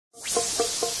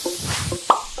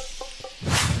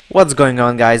What's going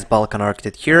on, guys? Balkan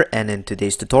Architect here, and in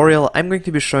today's tutorial I'm going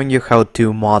to be showing you how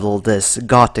to model this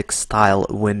Gothic style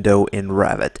window in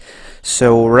Revit.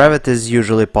 So Revit is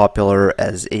usually popular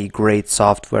as a great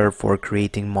software for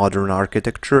creating modern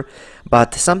architecture,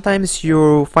 but sometimes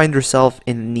you find yourself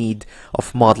in need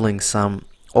of modeling some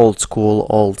old school,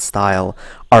 old style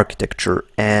architecture,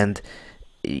 and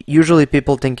usually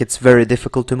people think it's very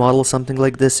difficult to model something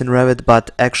like this in Revit,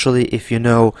 but actually if you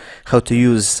know how to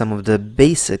use some of the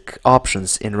basic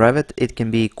options in Revit, it can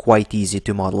be quite easy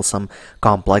to model some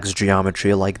complex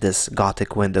geometry like this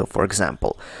Gothic window, for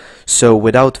example. So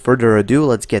without further ado,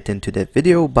 let's get into the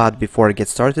video, but before I get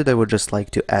started I would just like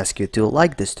to ask you to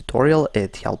like this tutorial.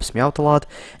 It helps me out a lot,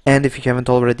 and if you haven't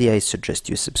already, I suggest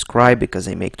you subscribe because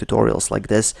I make tutorials like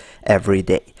this every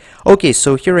day. Okay,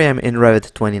 so here I am in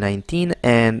Revit 2019,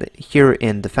 and here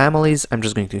in the families I'm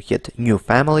just going to hit new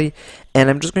family, and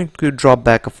I'm just going to drop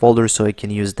back a folder so I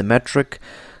can use the metric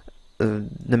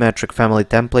family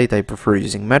template. I prefer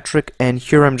using metric, and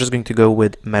here I'm just going to go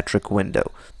with metric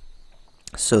window.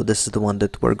 So this is the one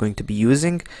that we're going to be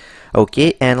using.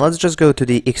 Okay, and let's just go to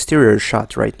the exterior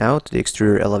shot right now, to the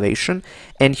exterior elevation,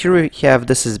 and here we have,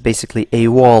 this is basically a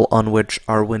wall on which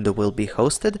our window will be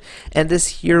hosted, and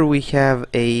this here we have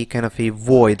a kind of a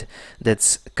void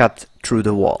that's cut through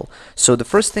the wall. So the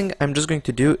first thing I'm just going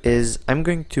to do is I'm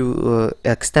going to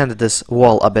extend this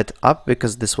wall a bit up,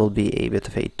 because this will be a bit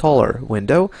of a taller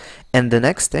window. And the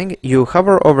next thing, you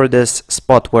hover over this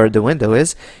spot where the window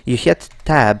is, you hit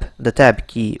the tab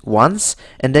key once,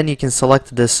 and then you can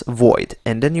select this void,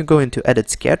 and then you go into edit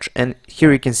sketch, and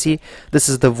here you can see this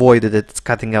is the void that's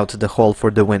cutting out the hole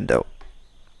for the window.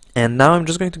 And now I'm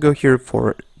just going to go here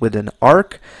with an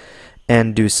arc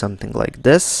and do something like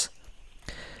this,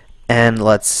 and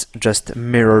let's just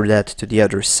mirror that to the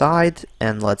other side,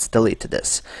 and let's delete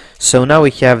this. So now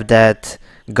we have that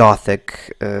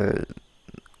Gothic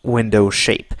window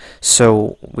shape.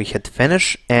 So we hit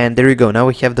finish, and there you go, now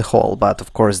we have the hole, but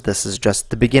of course this is just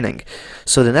the beginning.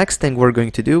 So the next thing we're going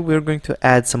to do, we're going to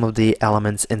add some of the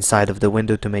elements inside of the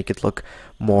window to make it look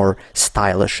more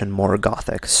stylish and more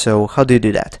Gothic. So how do you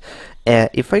do that?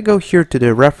 If I go here to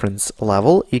the reference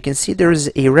level, you can see there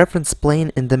is a reference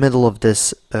plane in the middle of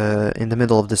this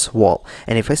wall,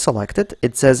 and if I select it,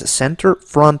 it says center,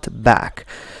 front, back.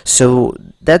 So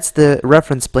that's the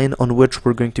reference plane on which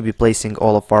we're going to be placing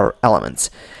all of our elements.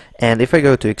 And if I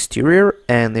go to exterior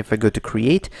and if I go to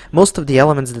create, most of the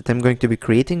elements that I'm going to be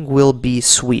creating will be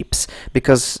sweeps,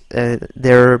 because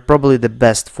they're probably the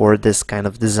best for this kind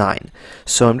of design.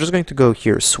 So I'm just going to go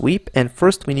here, sweep, and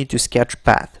first we need to sketch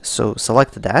path. So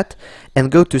select that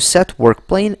and go to set work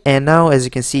plane, and now as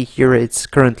you can see here, it's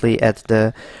currently at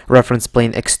the reference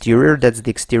plane exterior. That's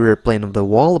the exterior plane of the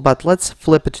wall, but let's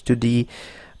flip it to the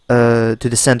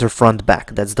center, front,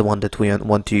 back. That's the one that we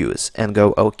want to use, and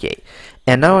go OK.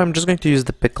 And now I'm just going to use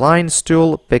the pick lines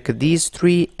tool, pick these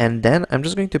three, and then I'm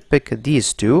just going to pick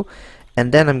these two,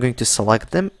 and then I'm going to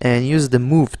select them and use the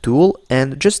move tool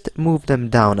and just move them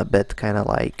down a bit, kind of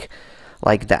like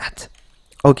that.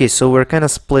 Okay, so we're kind of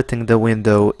splitting the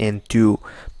window in two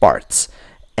parts,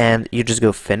 and you just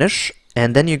go finish,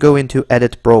 and then you go into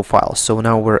edit profile. So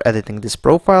now we're editing this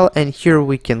profile, and here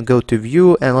we can go to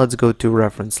view, and let's go to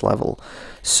reference level.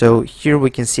 So here we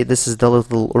can see this is the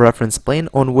little reference plane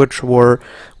on which we're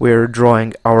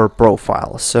drawing our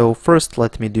profile. So first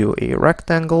let me do a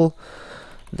rectangle.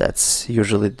 That's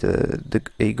usually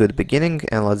a good beginning,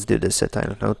 and let's do this at, I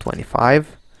don't know,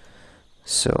 25.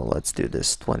 So let's do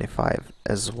this 25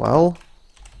 as well.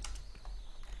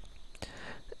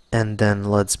 And then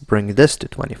let's bring this to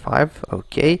 25,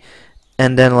 okay.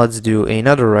 And then let's do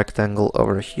another rectangle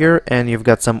over here, and you've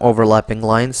got some overlapping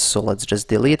lines, so let's just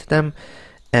delete them.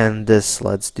 And this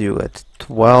let's do at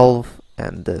 12,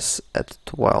 and this at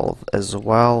 12 as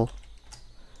well.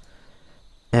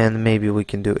 And maybe we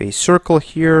can do a circle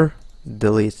here,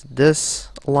 delete this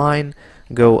line,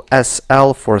 go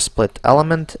SL for split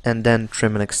element, and then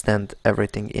trim and extend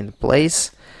everything in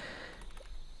place.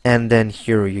 And then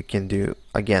here you can do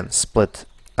again split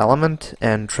element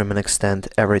and trim and extend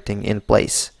everything in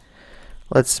place.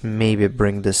 Let's maybe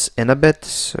bring this in a bit,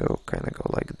 so kind of go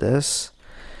like this,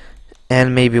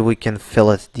 and maybe we can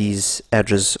fillet these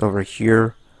edges over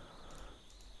here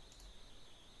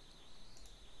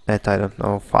at, I don't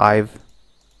know, 5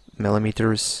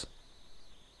 millimeters.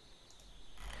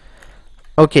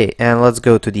 Okay, and let's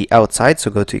go to the outside, so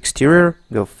go to exterior,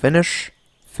 go finish,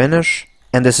 finish,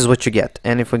 and this is what you get.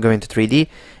 And if we go into 3D,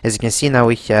 as you can see, now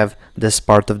we have this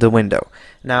part of the window.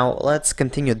 Now let's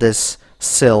continue this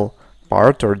sill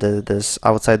part, or this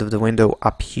outside of the window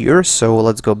up here. So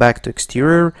let's go back to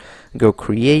exterior, go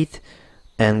create,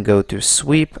 and go to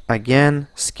sweep again,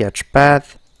 sketch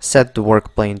path, set the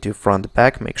work plane to front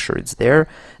back, make sure it's there,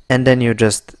 and then you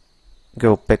just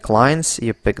go pick lines.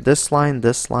 You pick this line,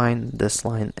 this line, this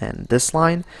line, and this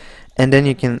line, and then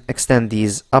you can extend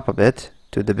these up a bit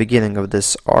to the beginning of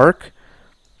this arc.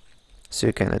 So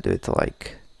you kind of do it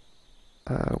like,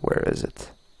 where is it?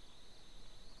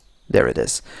 There it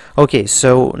is. Okay,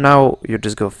 so now you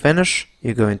just go finish,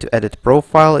 you go into edit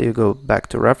profile, you go back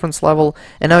to reference level,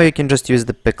 and now you can just use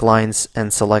the pick lines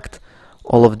and select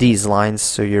all of these lines,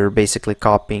 so you're basically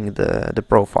copying the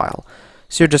profile.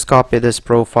 So you just copy this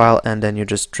profile and then you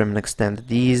just trim and extend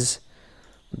these,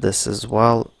 this as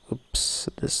well. Oops,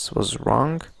 this was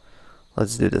wrong.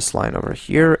 Let's do this line over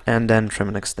here and then trim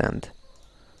and extend.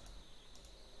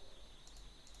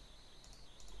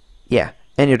 Yeah,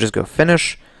 and you just go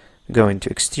finish, go into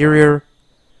exterior,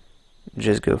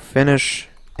 just go finish,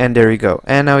 and there you go.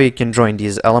 And now you can join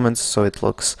these elements so it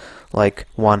looks like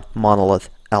one monolith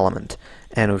element.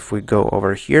 And if we go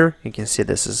over here, you can see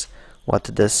this is what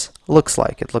this looks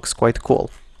like. It looks quite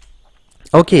cool.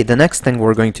 Okay, the next thing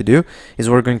we're going to do is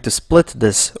we're going to split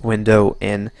this window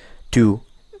in two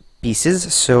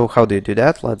pieces. So how do you do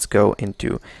that? Let's go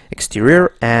into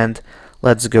exterior and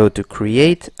let's go to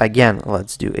create. Again,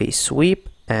 let's do a sweep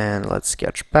and let's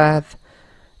sketch path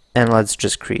and let's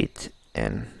just create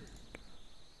an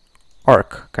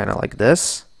arc kind of like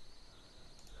this,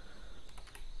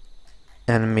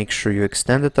 and make sure you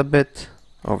extend it a bit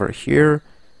over here.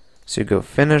 So you go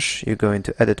finish, you go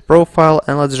into edit profile,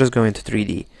 and let's just go into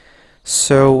 3D.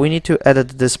 So we need to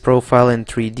edit this profile in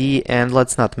 3D, and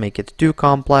let's not make it too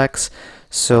complex.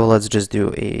 So let's just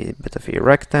do a bit of a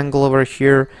rectangle over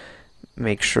here,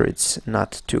 make sure it's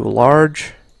not too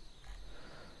large.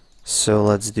 So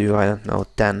let's do, I don't know,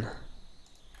 10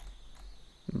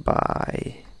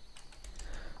 by,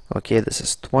 okay, this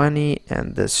is 20,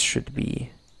 and this should be,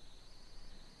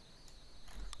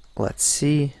 let's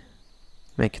see,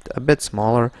 make it a bit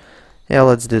smaller. Yeah,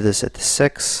 let's do this at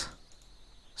 6.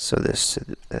 So this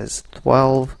is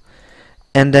 12.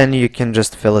 And then you can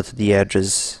just fillet the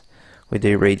edges with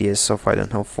a radius of, I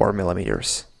don't know, 4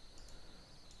 millimeters.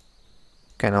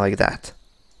 Kind of like that.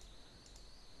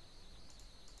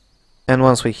 And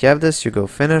once we have this, you go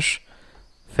finish,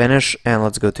 finish, and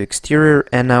let's go to exterior,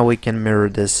 and now we can mirror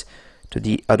this to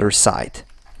the other side.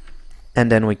 And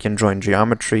then we can join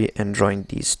geometry and join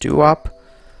these two up.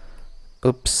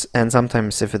 Oops, and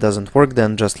sometimes if it doesn't work,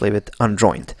 then just leave it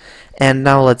unjoined. And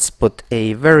now let's put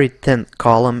a very thin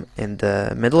column in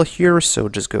the middle here, so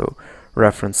just go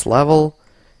reference level,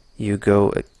 you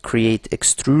go create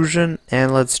extrusion,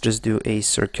 and let's just do a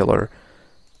circular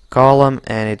column,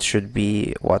 and it should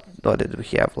be, what did we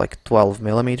have, like 12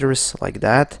 millimeters, like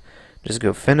that. Just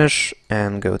go finish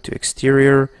and go to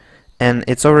exterior, and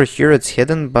it's over here, it's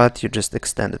hidden, but you just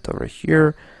extend it over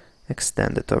here,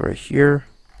 extend it over here,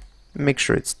 make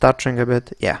sure it's touching a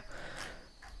bit. Yeah,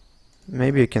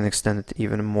 maybe you can extend it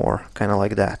even more, kind of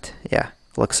like that. Yeah,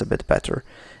 looks a bit better.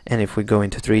 And if we go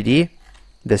into 3D,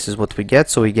 this is what we get.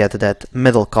 So we get that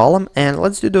middle column, and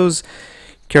let's do those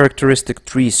characteristic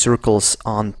 3 circles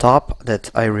on top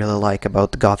that I really like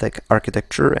about Gothic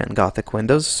architecture and Gothic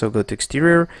windows. So go to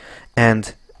exterior,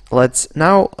 and let's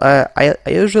now, I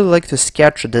usually like to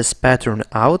sketch this pattern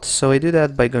out, so I do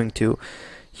that by going to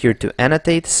here to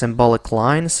annotate, symbolic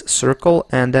lines, circle,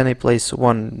 and then I place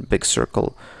one big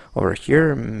circle over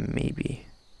here, maybe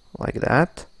like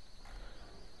that.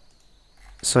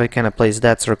 So I kind of place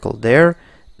that circle there,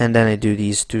 and then I do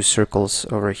these 2 circles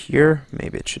over here,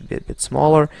 maybe it should be a bit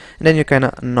smaller, and then you kind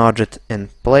of nudge it in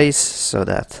place so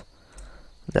that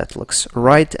that looks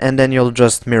right, and then you'll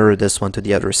just mirror this one to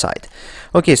the other side.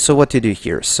 Okay, so what to do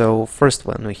here? So first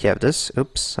when we have this,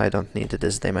 oops, I don't need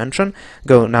this dimension,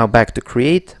 go now back to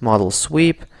create, model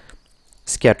sweep,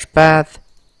 sketch path,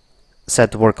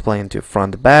 set work plane to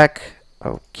front back,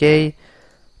 okay,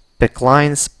 pick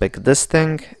lines, pick this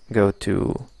thing, go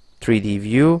to 3D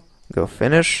view, go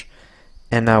finish,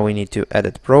 and now we need to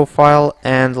edit profile,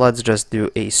 and let's just do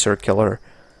a circular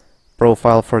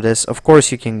profile for this. Of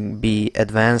course you can be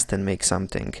advanced and make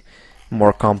something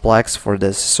more complex for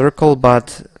this circle,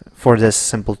 but for this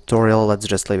simple tutorial let's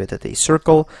just leave it at a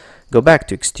circle. Go back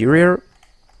to exterior.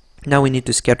 Now we need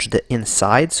to sketch the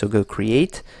inside, so go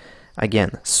create,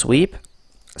 again sweep,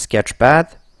 sketch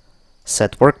path,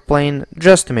 set work plane,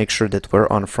 just to make sure that we're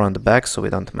on front back so we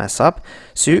don't mess up.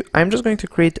 So I'm just going to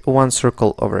create one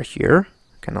circle over here,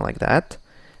 kind of like that,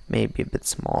 maybe a bit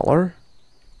smaller.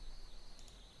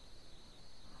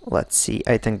 Let's see,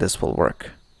 I think this will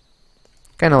work.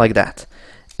 Kind of like that.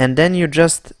 And then you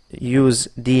just use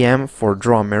DM for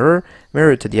draw mirror,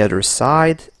 mirror to the other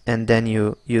side, and then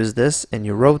you use this and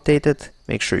you rotate it,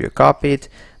 make sure you copy it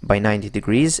by 90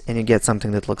 degrees, and you get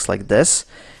something that looks like this.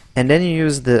 And then you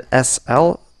use the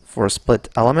SL for split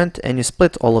element, and you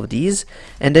split all of these,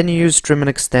 and then you use trim and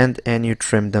extend, and you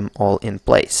trim them all in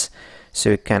place.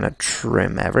 So you kind of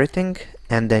trim everything,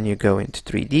 and then you go into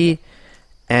 3D,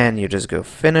 and you just go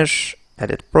finish,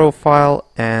 edit profile,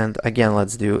 and again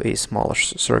let's do a smaller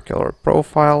circular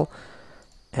profile,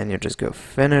 and you just go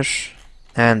finish,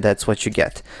 and that's what you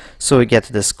get. So we get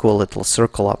this cool little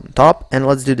circle up on top, and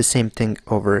let's do the same thing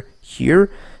over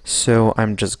here. So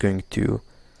I'm just going to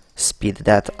speed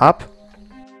that up.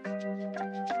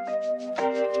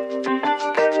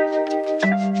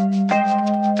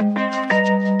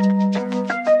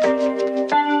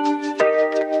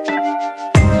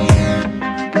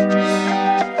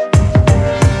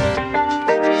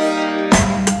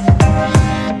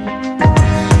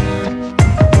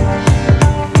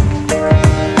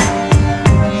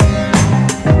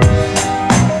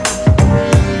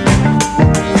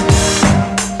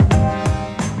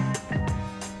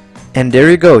 And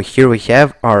there you go, here we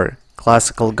have our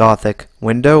classical Gothic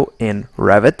window in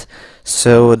Revit.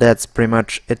 So that's pretty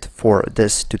much it for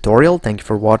this tutorial. Thank you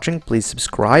for watching. Please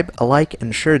subscribe, like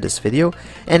and share this video.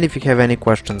 And if you have any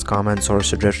questions, comments or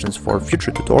suggestions for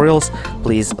future tutorials,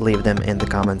 please leave them in the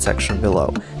comment section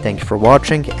below. Thank you for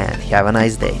watching and have a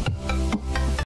nice day.